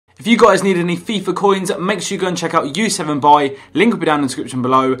If you guys need any FIFA coins, make sure you go and check out U7Buy, link will be down in the description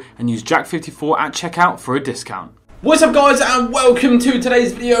below, and use Jack54 at checkout for a discount. What's up guys, and welcome to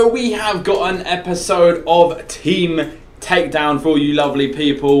today's video. We have got an episode of Team Takedown for all you lovely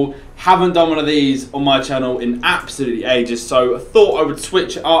people. Haven't done one of these on my channel in absolutely ages, so I thought I would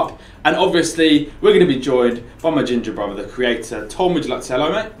switch it up. And obviously, we're going to be joined by my ginger brother, the creator. Tom, would you like to say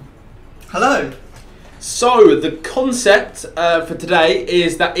hello, mate? Hello. So, the concept for today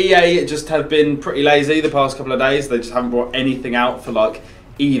is that EA just have been pretty lazy the past couple of days. They just haven't brought anything out for like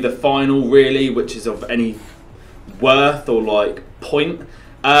either final, really, which is of any worth or like point.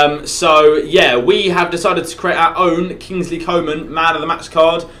 So yeah, we have decided to create our own Kingsley Coman man of the match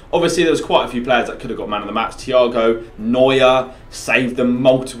card. Obviously there was quite a few players that could have got man of the match. Thiago, Neuer, saved them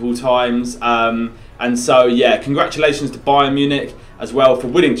multiple times. And so yeah, congratulations to Bayern Munich as well for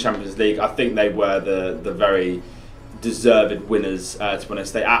winning Champions League. I think they were the very deserved winners, to be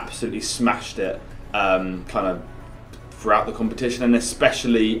honest. They absolutely smashed it kind of throughout the competition, and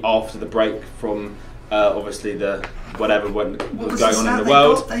especially after the break from obviously the whatever was going on in the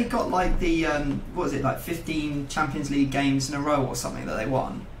world. They got like the what was it, like 15 Champions League games in a row or something that they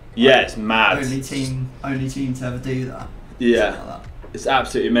won. Yeah, like, it's mad. Only team to ever do that. Yeah, like that. It's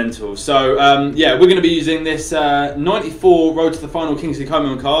absolutely mental. So yeah, we're going to be using this 94 Road to the Final Kingsley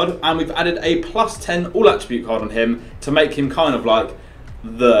Coman card, and we've added a +10 all attribute card on him to make him kind of like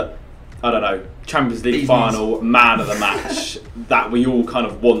the, I don't know, Champions League final man of the match that we all kind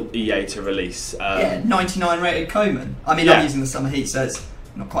of want EA to release. Yeah, 99 rated Coman. I mean, yeah. I'm using the summer heat, so it's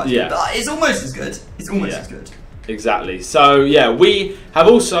not quite as good, but it's almost as good. It's almost as good. Exactly. So yeah, we have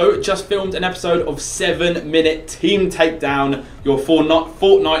also just filmed an episode of 7-minute Team Takedown, your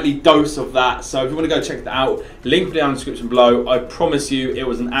fortnightly dose of that. So if you want to go check that out, link will be down in the description below. I promise you it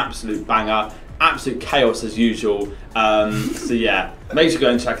was an absolute banger. Absolute chaos as usual. So yeah, make sure you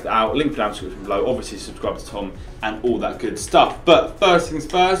go and check it out. Link down in the description below. Obviously subscribe to Tom and all that good stuff. But first things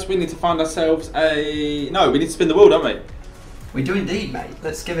first, we need to find ourselves we need to spin the wheel, don't we? We do indeed, mate.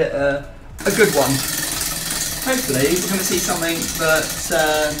 Let's give it a good one. Hopefully we're going to see something that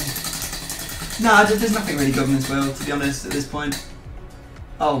no, there's nothing really good on this wheel, to be honest, at this point.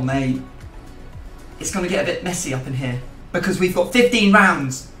 Oh mate, it's going to get a bit messy up in here because we've got 15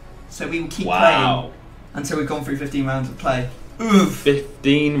 rounds. So we will keep playing until we've gone through 15 rounds of play. Oof.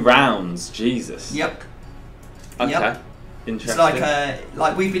 15 rounds, Jesus. Yep. Okay. Yep. Interesting. It's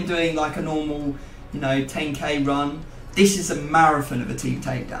like we've been doing like a normal, 10k run. This is a marathon of a team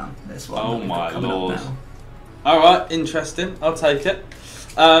takedown. This one. Oh my lord. All right, interesting. I'll take it.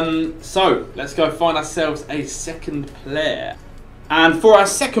 So let's go find ourselves a second player. And for our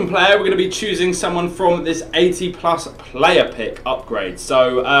second player, we're going to be choosing someone from this 80+ player pick upgrade.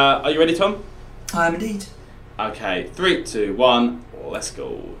 So, are you ready, Tom? I am indeed. Okay, 3, 2, 1, let's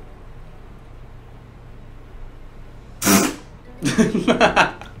go. Have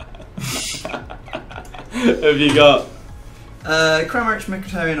you got? Kramaric,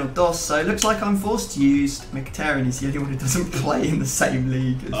 Mkhitaryan or Dos. So it looks like I'm forced to use Mkhitaryan. He's the only one who doesn't play in the same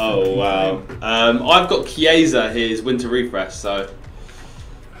league. Oh wow. I've got Chiesa, his winter refresh, so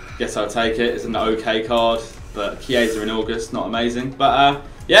guess I'll take it. It's an okay card, but Chiesa in August, not amazing. But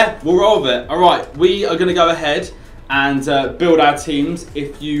yeah, we'll roll with it. Alright, we are going to go ahead and build our teams.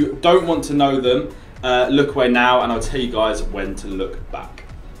 If you don't want to know them, look away now and I'll tell you guys when to look back.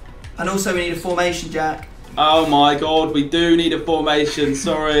 And also we need a formation, Jack. Oh my god, we do need a formation,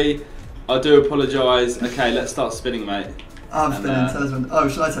 sorry. I do apologise. Okay, let's start spinning, mate. I'm spinning, tell us when. Oh,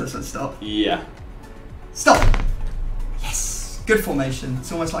 shall I tell us when to stop? Yeah. Stop! Yes! Good formation.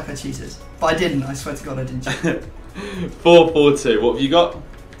 It's almost like I cheated. But I didn't, I swear to god I didn't cheat. 4-4-2, what have you got?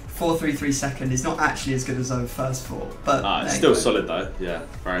 4-3-3 second is not actually as good as our first four, but it's still solid though, yeah,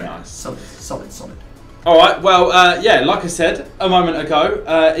 very nice. Solid. Alright, well, yeah, like I said a moment ago,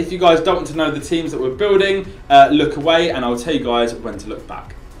 if you guys don't want to know the teams that we're building, look away and I'll tell you guys when to look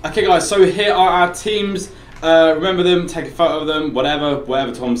back. Okay guys, so here are our teams. Remember them, take a photo of them,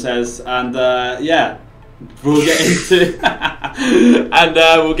 whatever Tom says, and yeah, we'll get into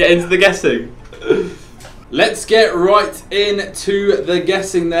we'll get into the guessing. Let's get right into the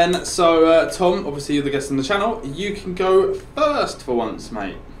guessing then. So Tom, obviously you're the guest on the channel, you can go first for once,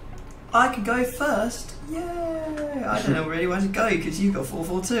 mate. I can go first? Yay! I don't know really where to go because you've got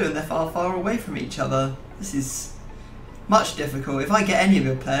 4-4-2 and they're far away from each other. This is much difficult. If I get any of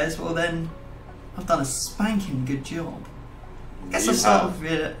your players, well then I've done a spanking good job. I guess I'll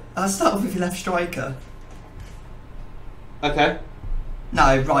start with your left striker. Okay.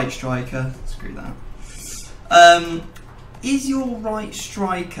 No, right striker. Screw that. Is your right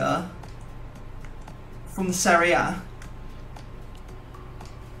striker from the Serie A?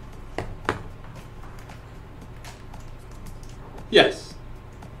 Yes.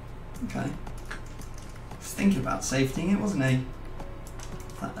 Okay. Was thinking about safetying it, wasn't he?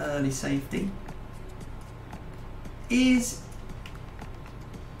 That early safety.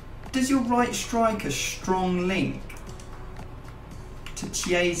 Does your right striker strong link to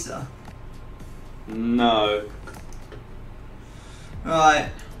Chiesa? No. Right.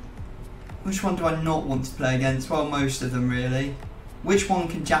 Which one do I not want to play against? Well, most of them really. Which one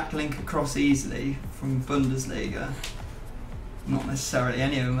can Jack link across easily from Bundesliga? Not necessarily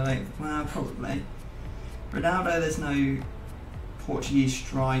any of them, like, well, probably. Ronaldo, there's no Portuguese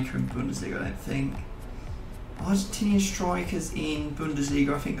striker in Bundesliga, I don't think. Argentinian strikers in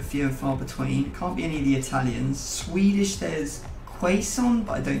Bundesliga, I think are few and far between. Can't be any of the Italians. Swedish, there's Quaison,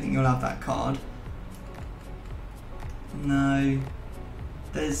 but I don't think you'll have that card. No.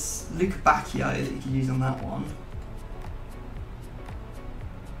 There's Luca Bacchio that you can use on that one.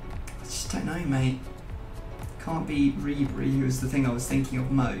 I just don't know, mate. Can't be Reever, who was the thing I was thinking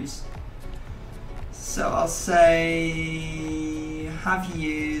of most. So I'll say, have you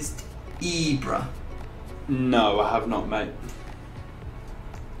used Ibra? No, I have not, mate.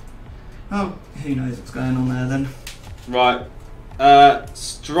 Oh, who knows what's going on there then. Right.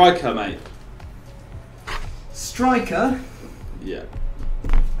 Striker, mate. Striker? Yeah.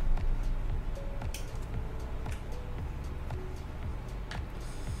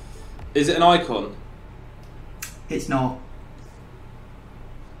 Is it an icon? It's not.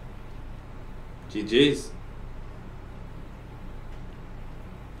 GG's.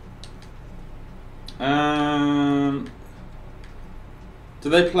 Do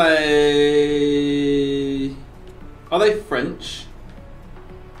they play... Are they French?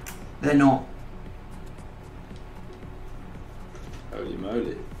 They're not. Holy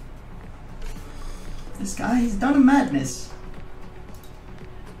moly. This guy, he's done a madness.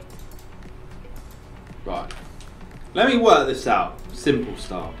 Right. Let me work this out. Simple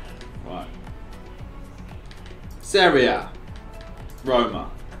start. Right. Serie A.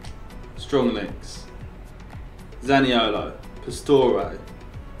 Roma. Strong links. Zaniolo. Pastore.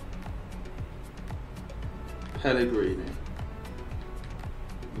 Pellegrini.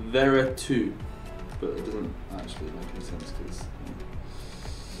 Veretout. But it doesn't actually make any sense because...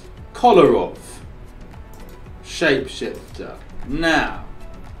 Kolarov. Shapeshifter. Now.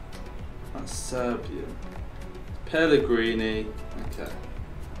 That's Serbian. Pellegrini. Okay.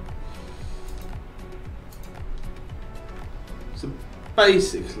 So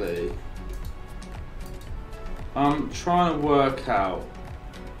basically, I'm trying to work out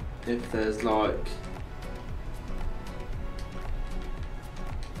if there's like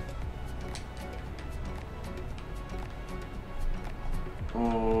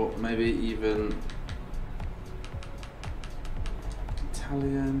or maybe even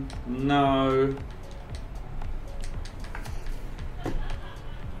Italian. No.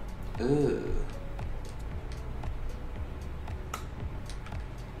 Ugh.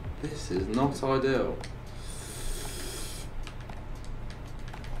 This is not ideal.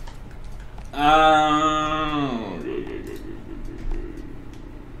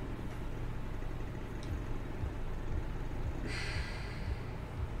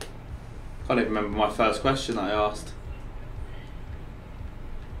 Can't even remember my first question that I asked.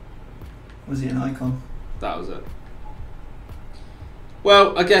 Was he an icon? That was it.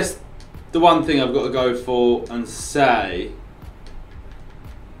 Well, I guess the one thing I've got to go for and say,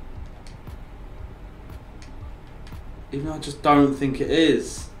 even though I just don't think it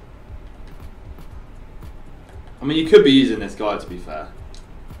is. I mean, you could be using this guy, to be fair.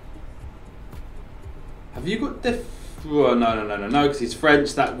 Have you got diff... Oh, no, because he's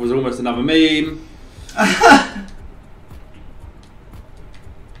French. That was almost another meme.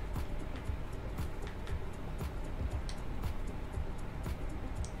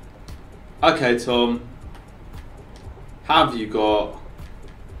 Okay, Tom. Have you got...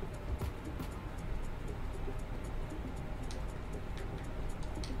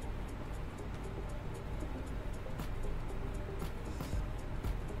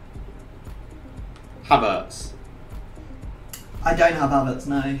 Havertz? I don't have Havertz,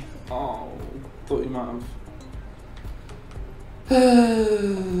 no. Oh, thought you might have.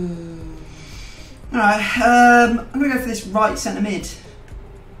 Alright, I'm going to go for this right centre mid.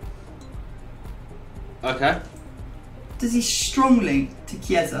 Okay. Does he strong link to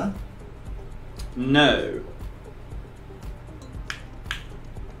Chiesa? No.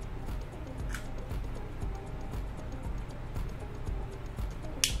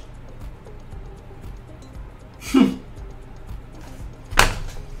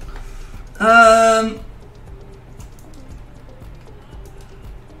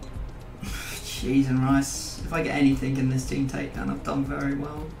 Cheese and rice. If I get anything in this team takedown, I've done very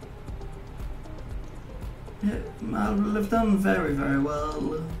well. Yeah, I've done very, very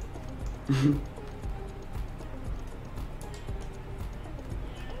well.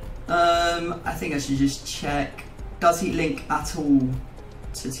 I think I should just check. Does he link at all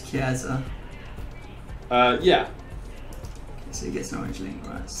to Chiesa? Yeah. Okay, so he gets an orange link,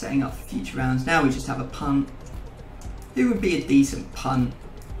 right? Setting up for future rounds. Now we just have a punt. Who would be a decent punt?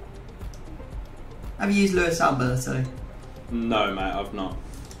 Have you used Luis Alberto? No, mate, I've not.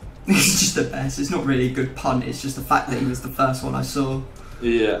 He's just the best. It's not really a good punt. It's just the fact that he was the first one I saw.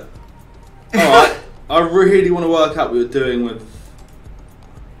 Yeah. Alright. I really want to work out what you're doing with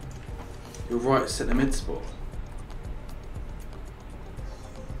your right centre mid spot.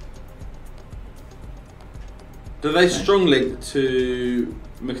 Do they strong link to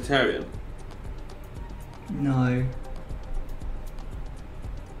Mkhitaryan? No.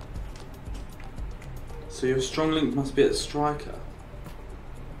 So your strong link must be at striker.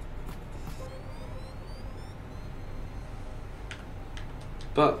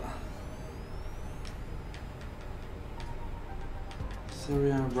 But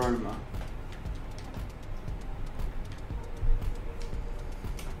Serie A Roma.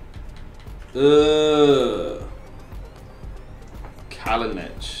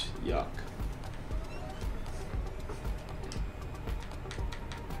 Kalinic, yuck.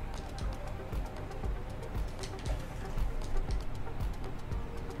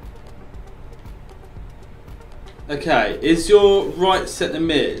 Okay, is your right centre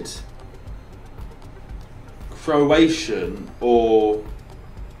mid Croatian or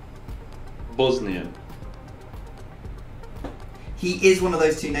Bosnian? He is one of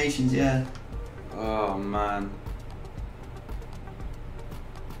those two nations, yeah. Oh man.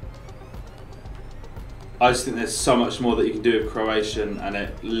 I just think there's so much more that you can do with Croatian, and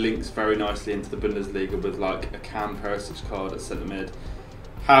it links very nicely into the Bundesliga with like a Cam Perisic card at centre mid.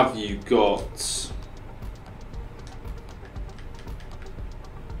 Have you got?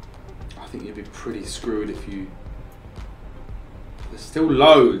 I think you'd be pretty screwed if you. There's still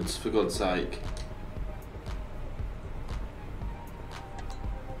loads, for God's sake.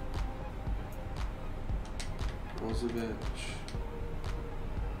 Brozovic,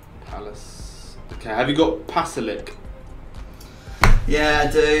 Palace. Okay, have you got Pasalic? Yeah,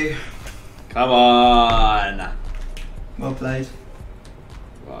 I do. Come on. Well played.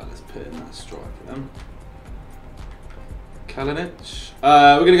 Right, let's put in that striker then. Kalinic.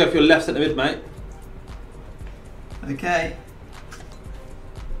 We're going to go for your left centre mid, mate. Okay.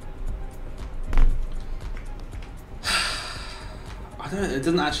 I don't. It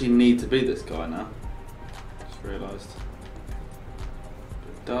doesn't actually need to be this guy now. Just realised.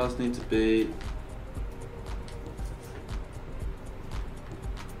 It does need to be.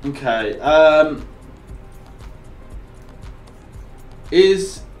 Okay.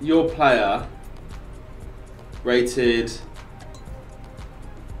 Is your player rated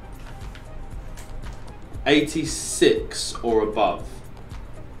 86 or above?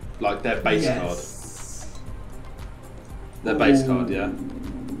 Like their base card. Their base card, yeah.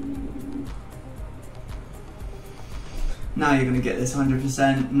 Now you're going to get this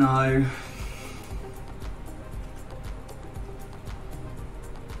 100%. No.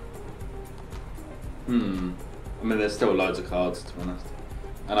 I mean, there's still loads of cards, to be honest.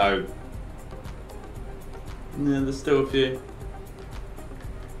 I know. Yeah, there's still a few.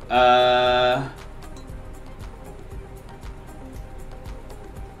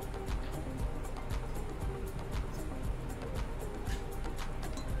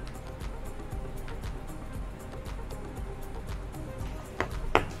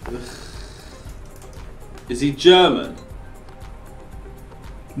 Is he German?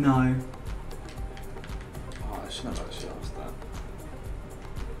 No. Oh, I should have actually asked that.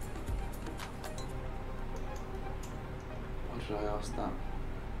 Why did I ask that?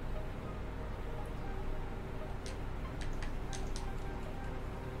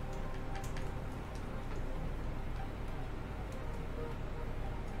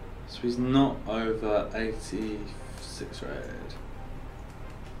 So he's not over 86 rated.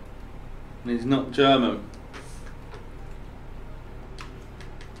 And he's not German.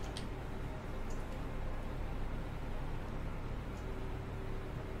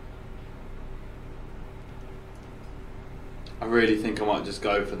 I really think I might just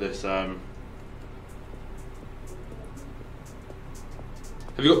go for this. Have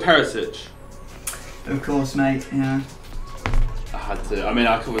you got Perisic? Of course, mate, yeah. I had to. I mean,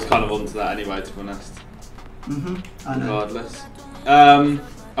 I was kind of onto that anyway, to be honest. I know. Regardless.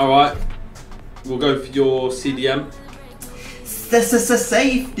 Alright. We'll go for your CDM.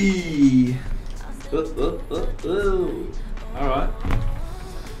 Safety. Alright.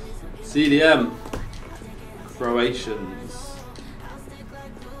 CDM. Croatians.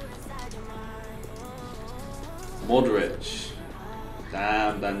 Modric.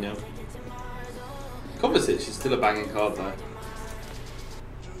 Damn, Daniel. Kovacic is still a banging card though.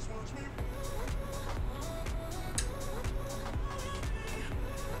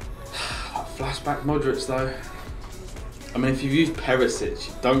 Flashback Modric though. I mean, if you've used Perisic,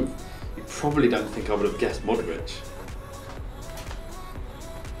 you probably don't think I would have guessed Modric.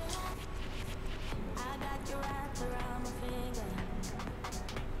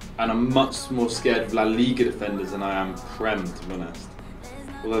 And I'm much more scared of La Liga defenders than I am Prem, to be honest.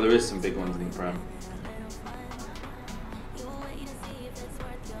 Although there is some big ones in Prem.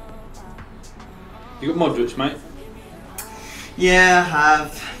 You got Modric, mate? Yeah, I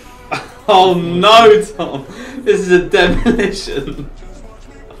have. Oh no, Tom! This is a demolition.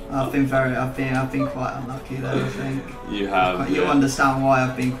 I've been quite unlucky though. I think you have. You'll understand why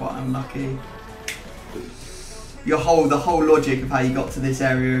I've been quite unlucky. The whole logic of how you got to this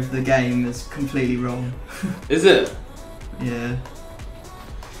area of the game is completely wrong. Is it? Yeah.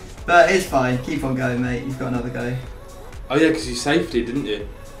 But it's fine. Keep on going, mate. You've got another go. Oh yeah, because you safety, didn't you?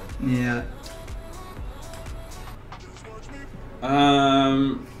 Yeah.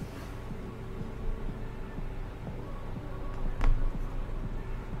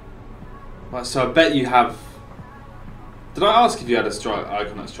 Right, so I bet you have. Did I ask if you had a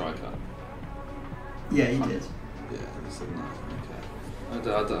Iconet striker? Yeah, you did. Yeah, I said no.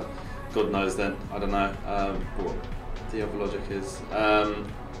 Okay. I don't, God knows then. I don't know what the other logic is. Right,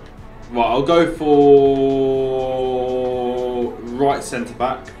 I'll go for right centre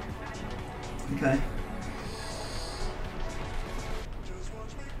back. Okay.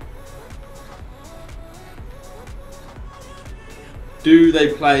 Do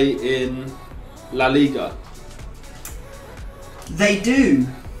they play in La Liga? They do.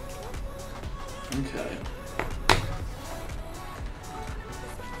 Okay.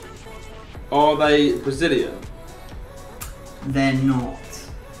 Are they Brazilian? They're not.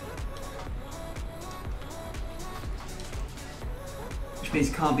 Which means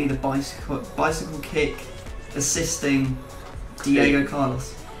it can't be the bicycle kick assisting Diego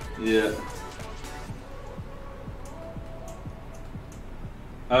Carlos. Yeah.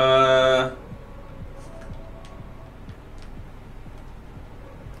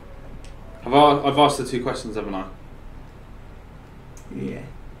 I've asked the two questions, haven't I? Yeah.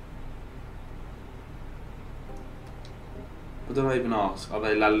 What did I even ask? Are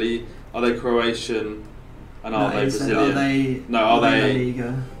they Are they Croatian? And are they Brazilian? Are they? No, are they La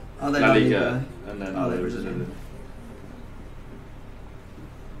Liga? Are they La Liga? And then are they Brazilian?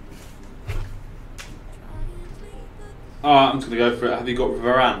 Alright, I'm just gonna go for it. Have you got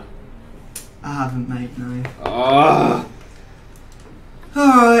Varane? I haven't, mate. No. Ah.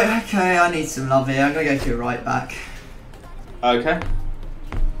 Alright, okay, I need some love here. I'm going to go for your right back. Okay.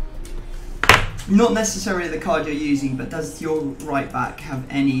 Not necessarily the card you're using, but does your right back have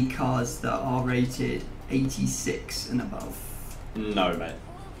any cards that are rated 86 and above? No, mate.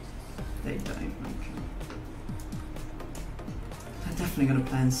 They don't, okay. They're definitely going to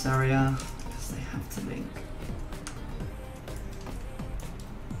play in Serie A, because they have to link.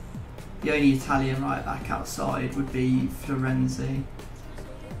 The only Italian right back outside would be Florenzi.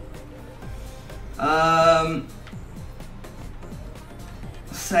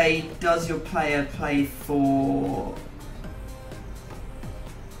 Say, does your player play for...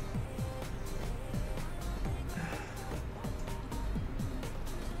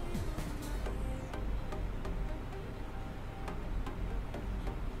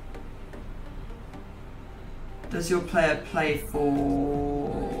 Does your player play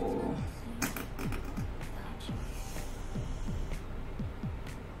for...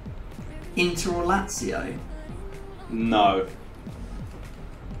 Inter or Lazio? No.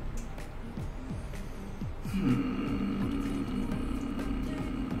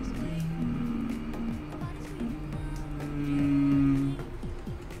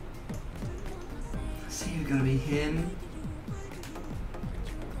 It's either going to be him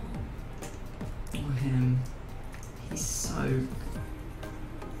or him. He's so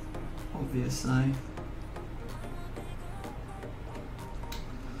obvious though.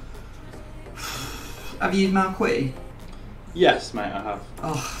 Have you used Malqui? Yes, mate, I have.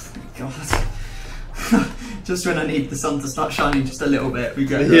 Oh, thank God. Just when I need the sun to start shining just a little bit, we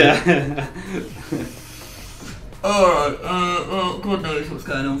go. Yeah. Alright, well, God knows what's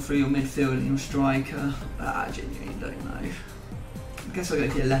going on through your midfield and your striker. I genuinely don't know. I guess I'll go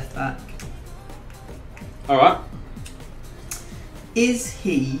for your left back. Alright. Is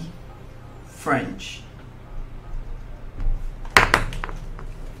he French?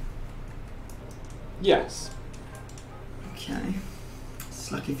 Yes. Okay.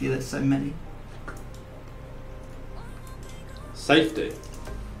 It's lucky for you there's so many. Safety.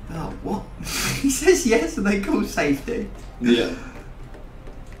 Oh, what? He says yes and they call safety. Yeah.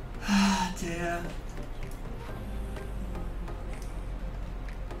 Ah, dear.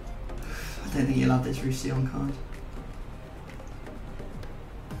 I don't think you'll have this Roussillon card.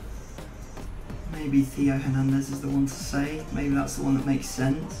 Maybe Theo Hernandez is the one to say. Maybe that's the one that makes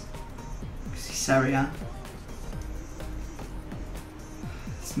sense. Because he's Serie A.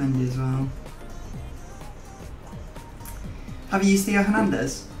 It's Mendy as well. Have you used Theo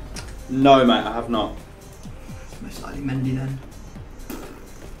Hernandez? No, mate, I have not. It's most likely Mendy then.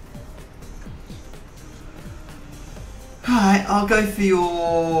 Alright, I'll go for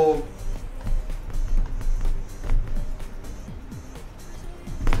your...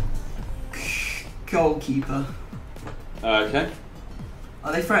 goalkeeper. Okay.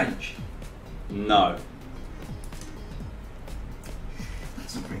 Are they French? No.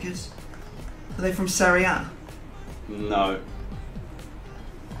 That's not very good. Are they from Serie A? No.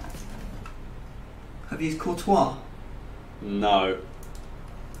 Have you used Courtois? No.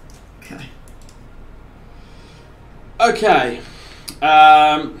 Okay. Okay.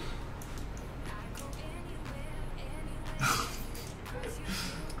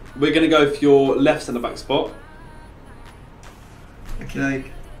 We're going to go for your left centre back spot. Okay.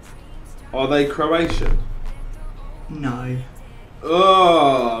 Are they Croatian? No.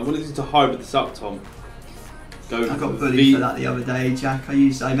 Oh, I wanted you to hybrid this up, Tom. Go I got bullied for that the other day, Jack. I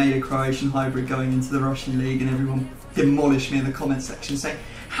made a Croatian hybrid going into the Russian league, and everyone demolished me in the comment section saying,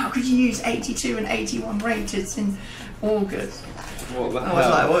 "How could you use 82 and 81 rated in August?" What the hell? I was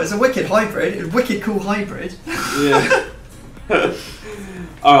like, "Well, it's a wicked hybrid. It's a wicked cool hybrid." Yeah.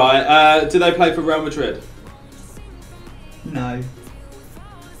 Alright, do they play for Real Madrid? No.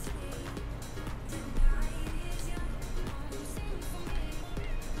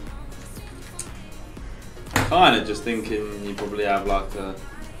 Kind of just thinking you probably have like a...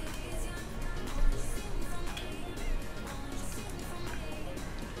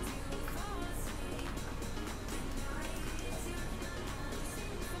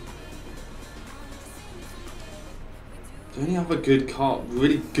 Do you only have a good card,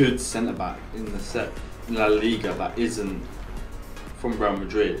 really good centre back in the set in La Liga that isn't from Real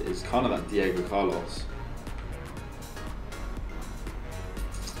Madrid? It's kind of that Diego Carlos.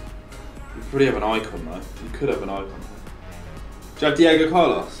 You probably have an icon though. You could have an icon. Do you have Diego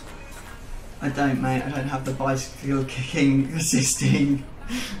Carlos? I don't, mate. I don't have the bicycle kicking, assisting.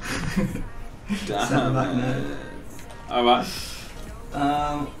 Centre back, no. Alright.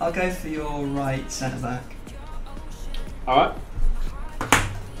 I'll go for your right centre back. Alright.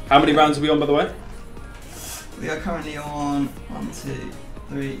 How many rounds are we on, by the way? We are currently on 1, 2,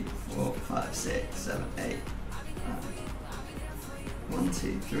 3, 4, 5, 6, 7, 8. 1,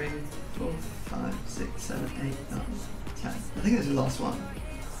 2, 3, 4, 5, 6, 7, 8, 9, 10. I think this is the last one.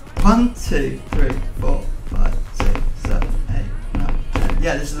 1, 2, 3, 4, 5, 6, 7, 8, 9, 10.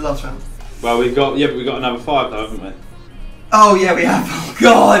 Yeah, this is the last round. Well, we've got another 5 though, haven't we? Oh yeah, we have. Oh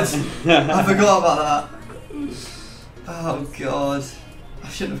god, I forgot about that. Oh god, I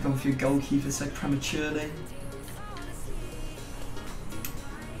shouldn't have gone for your goalkeeper so prematurely.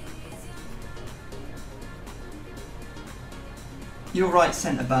 Your right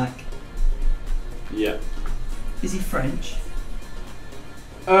centre back. Yeah. Is he French?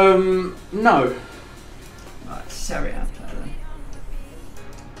 No. Right, Serie A player then.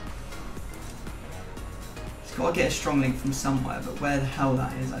 He's got to get a strong link from somewhere, but where the hell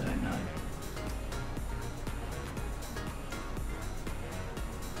that is, I don't know.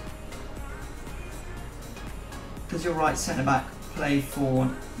 Does your right centre back play for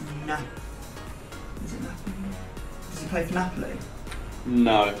Is it Napoli? Does he play for Napoli?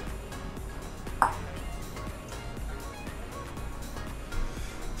 No.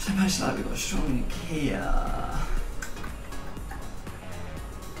 So most likely we've got a strong link here.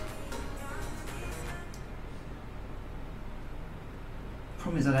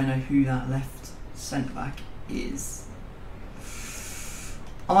 Problem is I don't know who that left centre back is.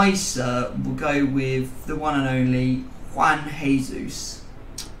 Isa will go with the one and only Juan Jesus.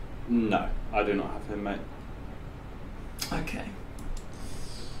 No, I do not have him, mate. Okay.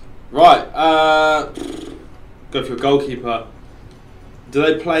 Right, go for your goalkeeper. Do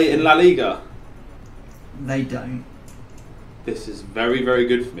they play in La Liga? They don't. This is very, very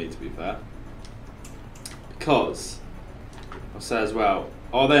good for me, to be fair. Because, I'll say as well,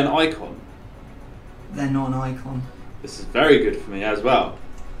 are they an icon? They're not an icon. This is very good for me as well.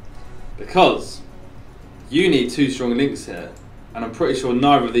 Because you need 2 strong links here, and I'm pretty sure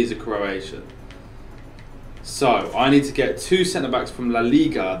neither of these are Croatian. So I need to get 2 centre-backs from La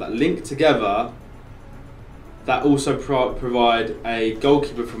Liga that link together, that also provide a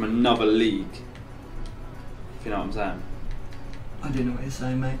goalkeeper from another league. If you know what I'm saying. I do know what you're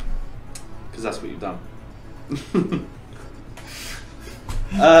saying, mate. Because that's what you've done.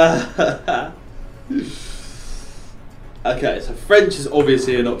 Okay, so French is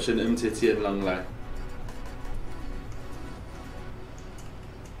obviously an option, Umtiti and Langley.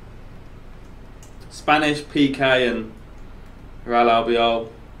 Spanish, PK and Real Albiol.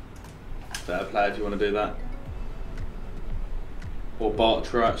 Better play if you want to do that. Or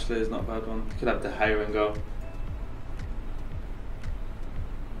Bartra actually is not a bad one. You could have De Gea in goal.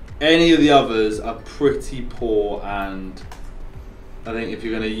 Any of the others are pretty poor, and I think if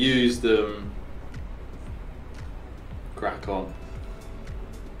you're going to use them, crack on.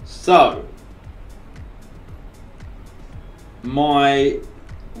 So, my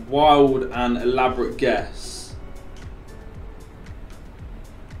wild and elaborate guess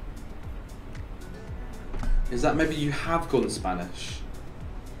is that maybe you have gone Spanish,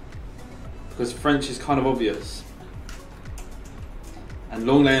 because French is kind of obvious, and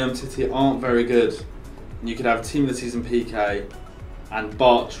Longley and Umtiti aren't very good, and you could have Team of the Season PK and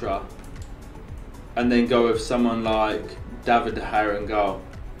Bartra, and then go with someone like David De Gea in goal.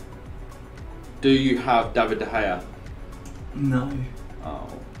 Do you have David De Gea? No. Oh.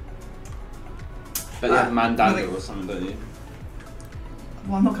 Bet you have Mandanda or something, don't you?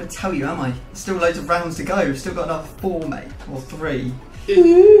 Well, I'm not going to tell you, am I? Still loads of rounds to go. We've still got another 4, mate, or 3.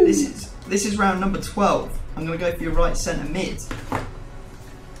 This is round number 12. I'm going to go for your right centre mid.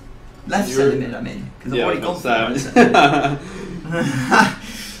 Left centre mid, I mean, because I've already gone for the right centre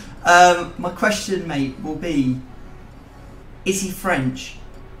mid. My question, mate, will be: is he French?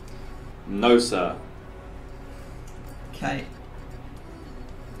 No, sir. Okay.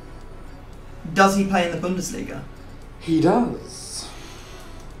 Does he play in the Bundesliga? He does.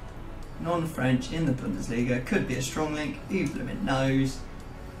 Non-French in the Bundesliga. Could be a strong link. Who blooming knows?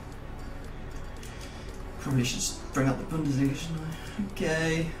 Probably should just bring up the Bundesliga, shouldn't I?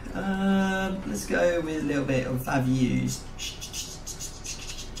 Okay. Let's go with a little bit of have used.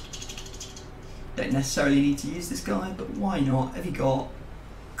 Don't necessarily need to use this guy, but why not? Have you got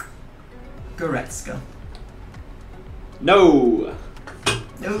Goretzka? No.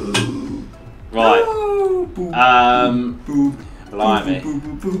 No. Right. No. Boop, boop, Blimey. boop,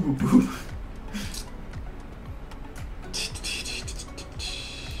 boop, boop, boop, boop.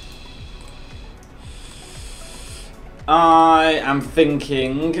 I am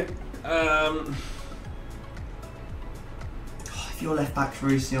thinking. If your left back's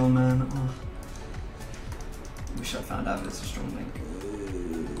Roussillon, man. Oh. Wish I found out if it's a strong link.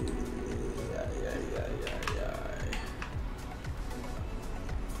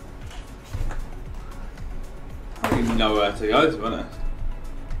 I don't even know where to go, to be honest.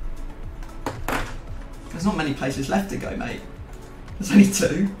 There's not many places left to go, mate. There's only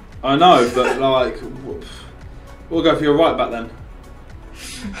 2. I know, but like, we'll go for your right back then.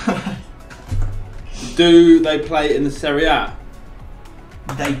 Do they play in the Serie A?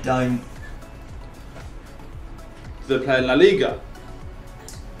 They don't. Do they play in La Liga?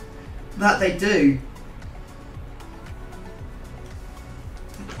 That they do.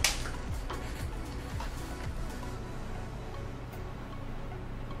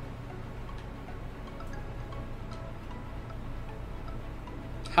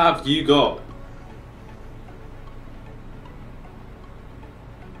 Have you got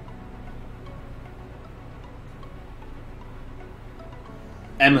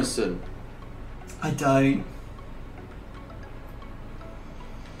Emerson? I don't.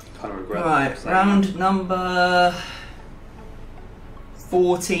 Kind of regret. Right, round number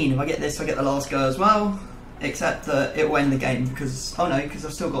 14. If I get this, I get the last go as well. Except that it will end the game because because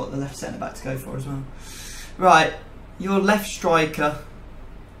I've still got the left centre back to go for as well. Right, your left striker,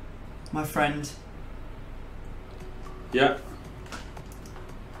 my friend. Yeah.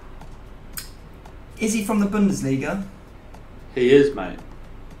 Is he from the Bundesliga? He is, mate.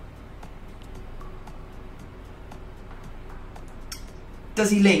 Does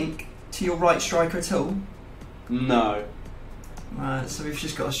he link to your right striker at all? No. Right, so we've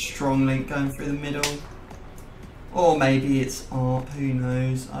just got a strong link going through the middle. Or maybe it's Art, who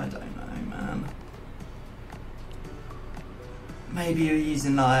knows? I don't know, man. Maybe you're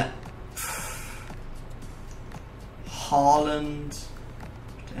using like Haaland,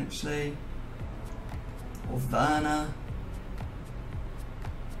 potentially. Or Werner.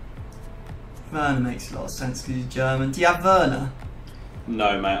 Werner makes a lot of sense because he's German. Do you have Werner?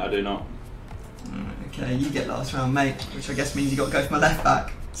 No, mate, I do not. Okay, you get last round, mate, which I guess means you got to go for my left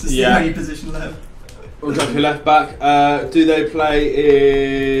back. So see Yeah. how you position left. We'll go for left back. Do they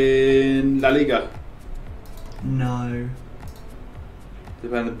play in La Liga? No. Do they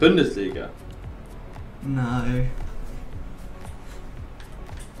play in the Bundesliga? No.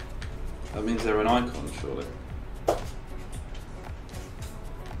 That means they're an icon, surely.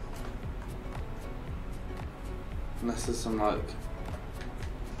 Unless there's some like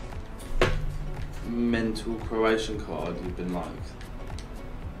mental Croatian card you've been like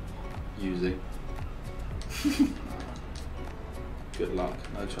using. Good luck,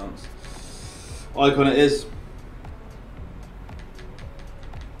 no chance. Icon it is.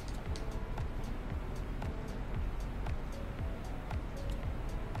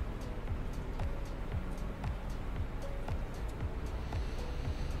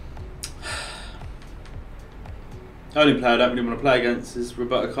 Only player I don't really want to play against is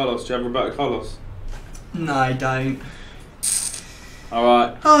Roberto Carlos. Do you have Roberto Carlos? No, I don't.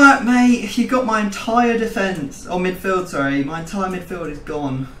 Alright. Alright, mate, you got my entire defence, or midfield, sorry. My entire midfield is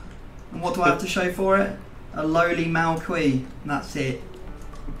gone. And what do I have to show for it? A lowly Malqui. That's it.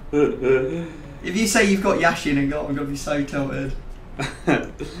 If you say you've got Yashin and got, I'm going to be so tilted.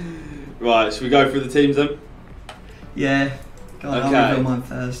 Right, should we go through the teams then? Yeah. Go on, Okay. I'll reveal mine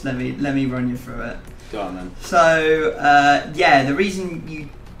first. Let me run you through it. Go on then. So, yeah, the reason you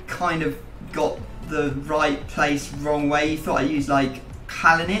kind of got the right place wrong way, you thought I used like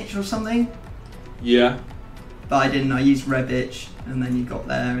Kalinic or something, Yeah. but I didn't. I used Rebic, and then you got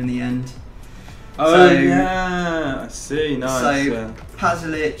there in the end. Oh So- yeah, I see, nice. So, Yeah.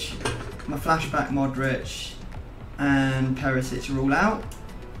 Pasalic, my flashback Modric, and Perisic are all out.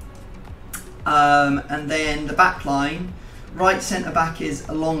 And then the back line, right centre back is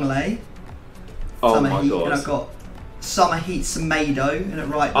Longley. Oh Summer my Heat, god. and I've got Summer Heat Semedo in at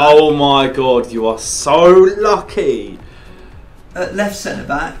right back. Oh my god, you are so lucky. At left centre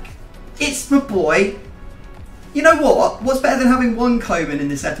back, it's my boy. You know what? What's better than having one Coman in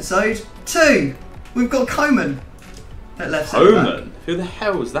this episode? Two. We've got Coman at left centre back. Coman? Who the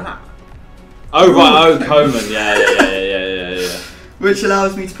hell is that? Oh right, oh Coman. Yeah. Which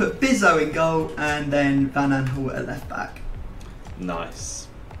allows me to put Bizzo in goal and then Van Aanholt at left back. Nice.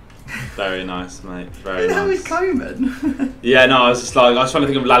 Very nice, mate. Who Very the hell is nice. Coman? Yeah, no, I was trying to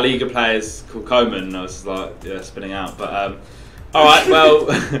think of La Liga players called Coman, and I was just like, yeah, spinning out. But alright, well,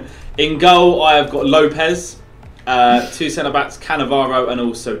 in goal I have got Lopez, two centre backs, Cannavaro and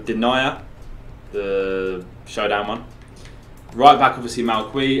also Denia, the showdown one. Right back, obviously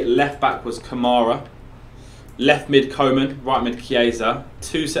Malqui. Left back was Kamara. Left mid Coman, right mid Chiesa.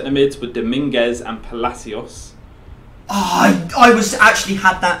 Two centre mids were Dominguez and Palacios. Oh, I was actually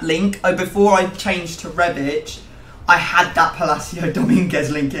had that link. Before I changed to Rebic, I had that Palacio Dominguez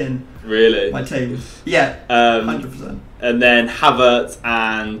link in Really? my team. Yeah, 100%. And then Havertz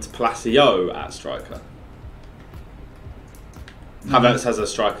and Palacio at striker. Havertz has a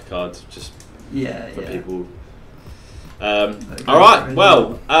striker card, just Yeah, for yeah. people. Okay, Alright, really.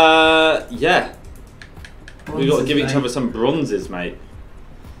 well, yeah. We've got to Bronzes, give each mate. other some bronzes, mate.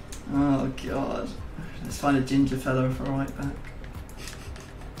 Oh god. Let's find a ginger fella for right back.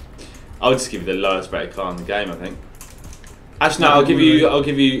 I'll just give you the lowest rated card in the game, I think. Actually, no, I'll give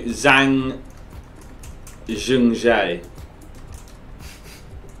you Zhang Zhengzhe.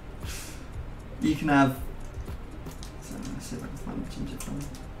 You can have. Let's see if I can find a ginger fella.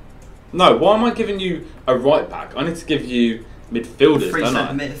 No, why am I giving you a right back? I need to give you midfielders, don't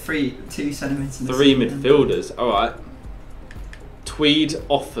I? 2 centimetres. in the Three centre. midfielders. Alright. Tweed,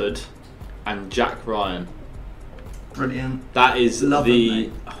 Offord, and Jack Ryan. Brilliant. That is Love the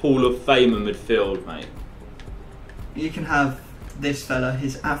them, Hall of Famer midfield, mate. You can have this fella.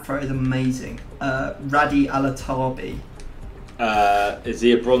 His afro is amazing. Radi Alatabi. Is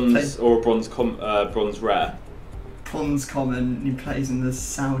he a bronze or a bronze rare? Bronze common. He plays in the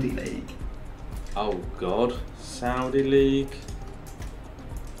Saudi league. Oh God, Saudi League.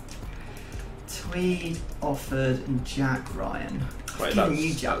 Tweed, Offord, and Jack Ryan. Wait, Giving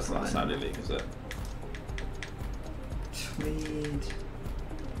you Jack that's not Ryan. Saudi League, is it? Tweed.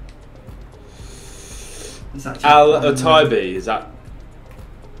 Is that Jack Al Ryan? Ataibi, is that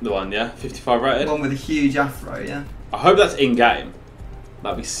the one? Yeah, 55 rated. One with a huge afro, yeah. I hope that's in game.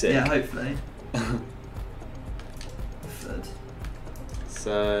 That'd be sick. Yeah, hopefully. Offord.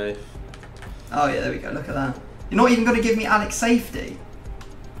 So Oh yeah, there we go. Look at that. You're not even going to give me Alex Safety.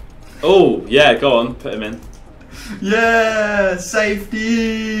 oh yeah, go on, put him in. Yeah,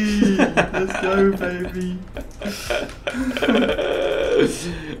 safety. Let's go, baby.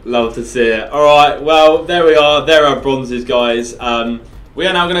 Love to see it. All right, well there we are. There are bronzes, guys. We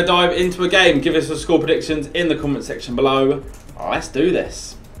are now going to dive into a game. Give us your score predictions in the comment section below. Let's do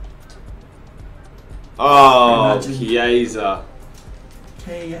this. Oh, Chiesa.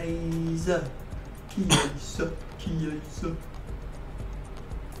 Chiesa. Chiesa. Chiesa.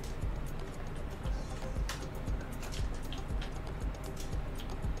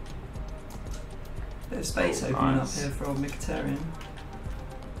 Bit of space opening up here for old Mkhitaryan.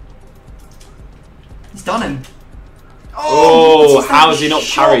 He's done him. Oh, how has he not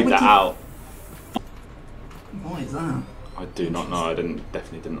parried that out? What is that? I do not know. I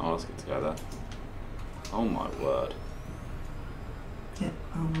definitely didn't ask it to go there. Oh my word. Get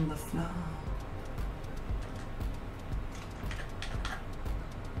on the floor.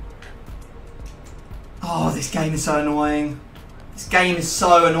 Oh, this game is so annoying. This game is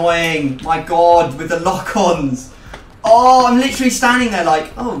so annoying. My god, with the lock-ons. Oh, I'm literally standing there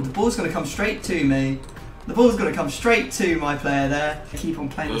like, oh, the ball's going to come straight to me. The ball's going to come straight to my player there. I keep on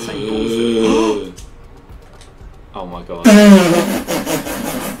playing the same balls. Oh my god.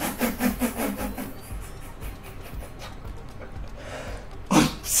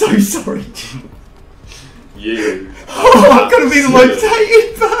 I'm so sorry. You. Oh, I'm going to be the most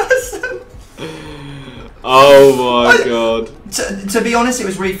hated person. Oh my god. To be honest, it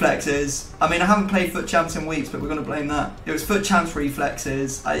was reflexes. I mean, I haven't played Foot Champs in weeks, but we're going to blame that. It was Foot Champs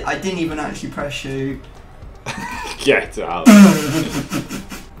reflexes. I didn't even actually press shoot. Get out.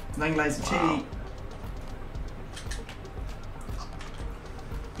 Langlay's a cheat.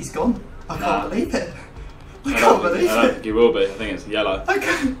 He's gone. I can't believe it. I can't believe I don't it. think he will be. I think it's yellow. I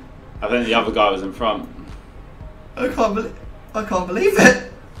think the other guy was in front. I can't believe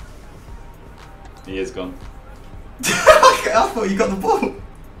it. He is gone. I thought you got the ball.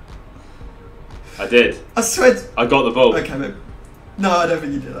 I did. I swear. I got the ball. Okay, maybe. No, I don't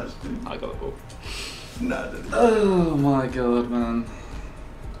think you did actually. I got the ball. No, I didn't. Oh my god, man.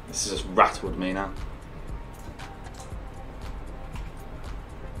 This has just rattled me now.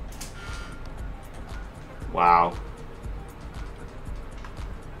 Wow.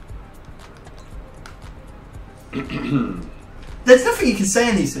 There's nothing you can say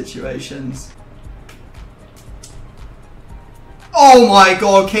in these situations. Oh my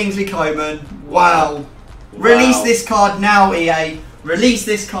god, Kingsley Coman. Wow. Release this card now, EA. Release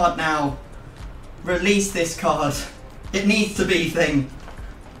this card now. Release this card. It needs to be thing.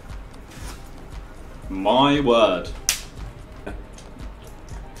 My word.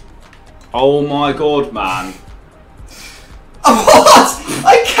 Oh my god, man. What?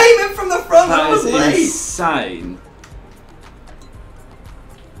 I came in from the front. That is late. insane.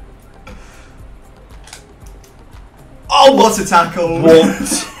 Oh, what a tackle.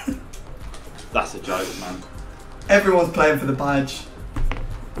 What? That's a joke, man. Everyone's playing for the badge.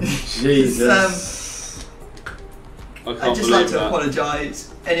 Jesus. I'd just like to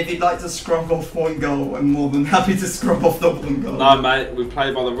apologise, and if you'd like to scrub off one goal, I'm more than happy to scrub off the one goal. No, mate, we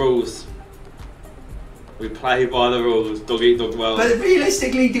play by the rules. We play by the rules. Dog eat dog well. But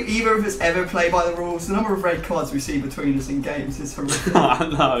realistically, do either of us ever play by the rules? The number of red cards we see between us in games is horrific. I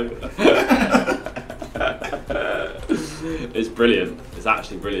know. It's brilliant. It's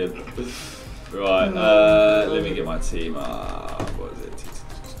actually brilliant. Right, let me get my team up. What is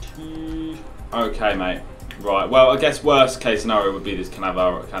it? Okay, mate. Right, well, I guess worst case scenario would be this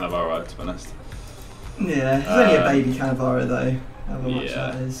Cannavaro, to be honest. Yeah, it's only a baby Cannavaro though, however much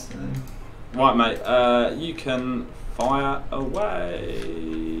that is. So. Right, mate, you can fire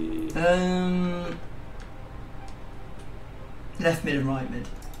away. Left mid and right mid.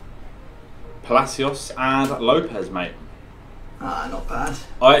 Palacios and Lopez, mate. Ah, not bad.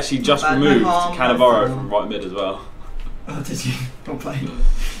 I actually just removed Cannavaro from right mid as well. Oh, did you? Well played.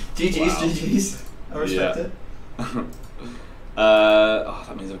 GG's, wow. GG's. I respect it.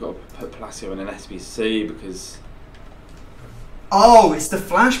 That means I've got to put Palacio in an SBC because... Oh, it's the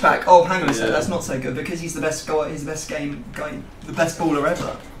flashback. Oh, hang on a second. That's not so good because he's the best guy. He's the best the best baller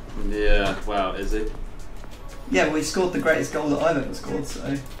ever. Yeah. Wow. Is he? Yeah. Well, he scored the greatest goal that I've ever scored.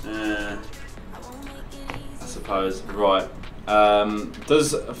 So. I suppose. Right.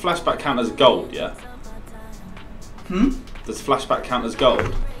 Does a flashback count as gold? Yeah. Does flashback count as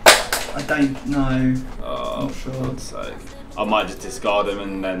gold? I don't know. Oh, not sure. For God's sake. I might just discard him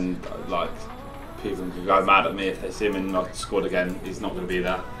and then like. People can go mad at me if they see him in my squad again. He's not going to be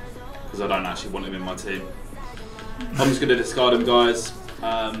there because I don't actually want him in my team. I'm just going to discard him, guys.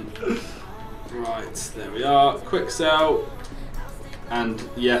 Right, there we are. Quick sell, and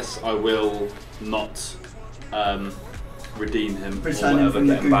yes, I will not redeem him Return or him whatever. from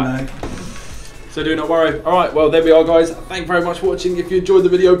Get the him back. So do not worry. Alright, well there we are guys. Thank you very much for watching. If you enjoyed the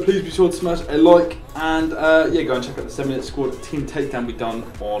video, please be sure to smash a like and yeah, go and check out the 7-minute squad team takedown we done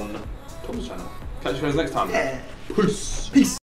on Tom's channel. Catch you guys next time. Yeah. Peace. Peace.